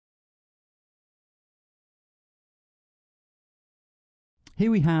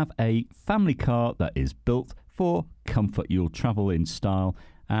Here we have a family car that is built for comfort. You'll travel in style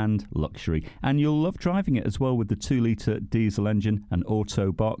and luxury, and you'll love driving it as well with the 2-litre diesel engine and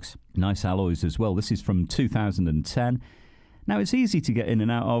auto box. Nice alloys as well. This is from 2010. Now, it's easy to get in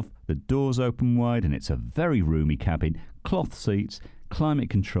and out of. The doors open wide and it's a very roomy cabin. Cloth seats, climate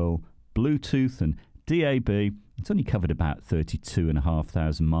control, Bluetooth and DAB. It's only covered about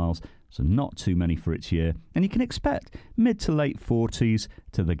 32,500 miles, so not too many for its year. And you can expect mid to late 40s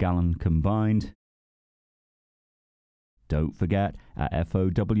to the gallon combined. Don't forget, at FOW,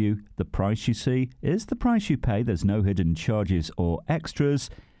 the price you see is the price you pay. There's no hidden charges or extras.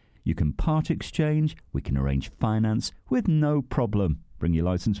 You can part exchange, we can arrange finance with no problem. Bring your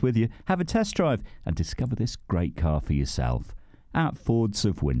licence with you, have a test drive and discover this great car for yourself at Fords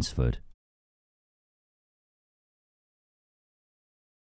of Winsford.